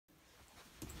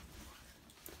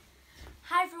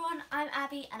everyone, I'm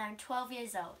Abby and I'm 12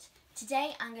 years old.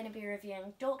 Today I'm going to be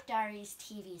reviewing Dork Diaries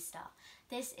TV Star.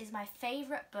 This is my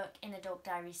favourite book in the Dork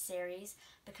Diaries series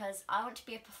because I want to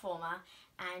be a performer,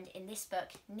 and in this book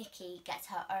Nikki gets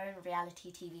her own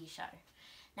reality TV show.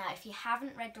 Now if you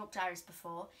haven't read Dork Diaries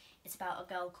before, it's about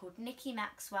a girl called Nikki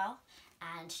Maxwell,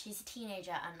 and she's a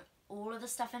teenager and all of the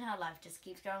stuff in her life just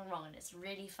keeps going wrong and it's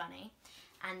really funny.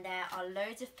 And there are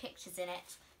loads of pictures in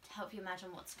it to help you imagine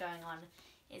what's going on.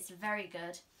 It's very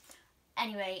good.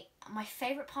 Anyway, my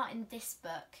favourite part in this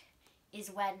book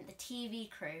is when the TV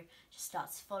crew just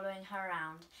starts following her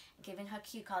around, giving her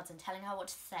cue cards and telling her what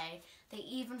to say. They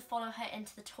even follow her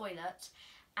into the toilet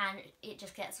and it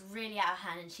just gets really out of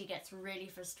hand and she gets really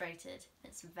frustrated.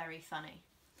 It's very funny.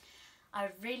 I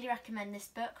would really recommend this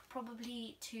book,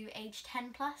 probably to age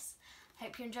 10 plus.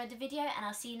 Hope you enjoyed the video and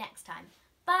I'll see you next time.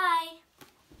 Bye!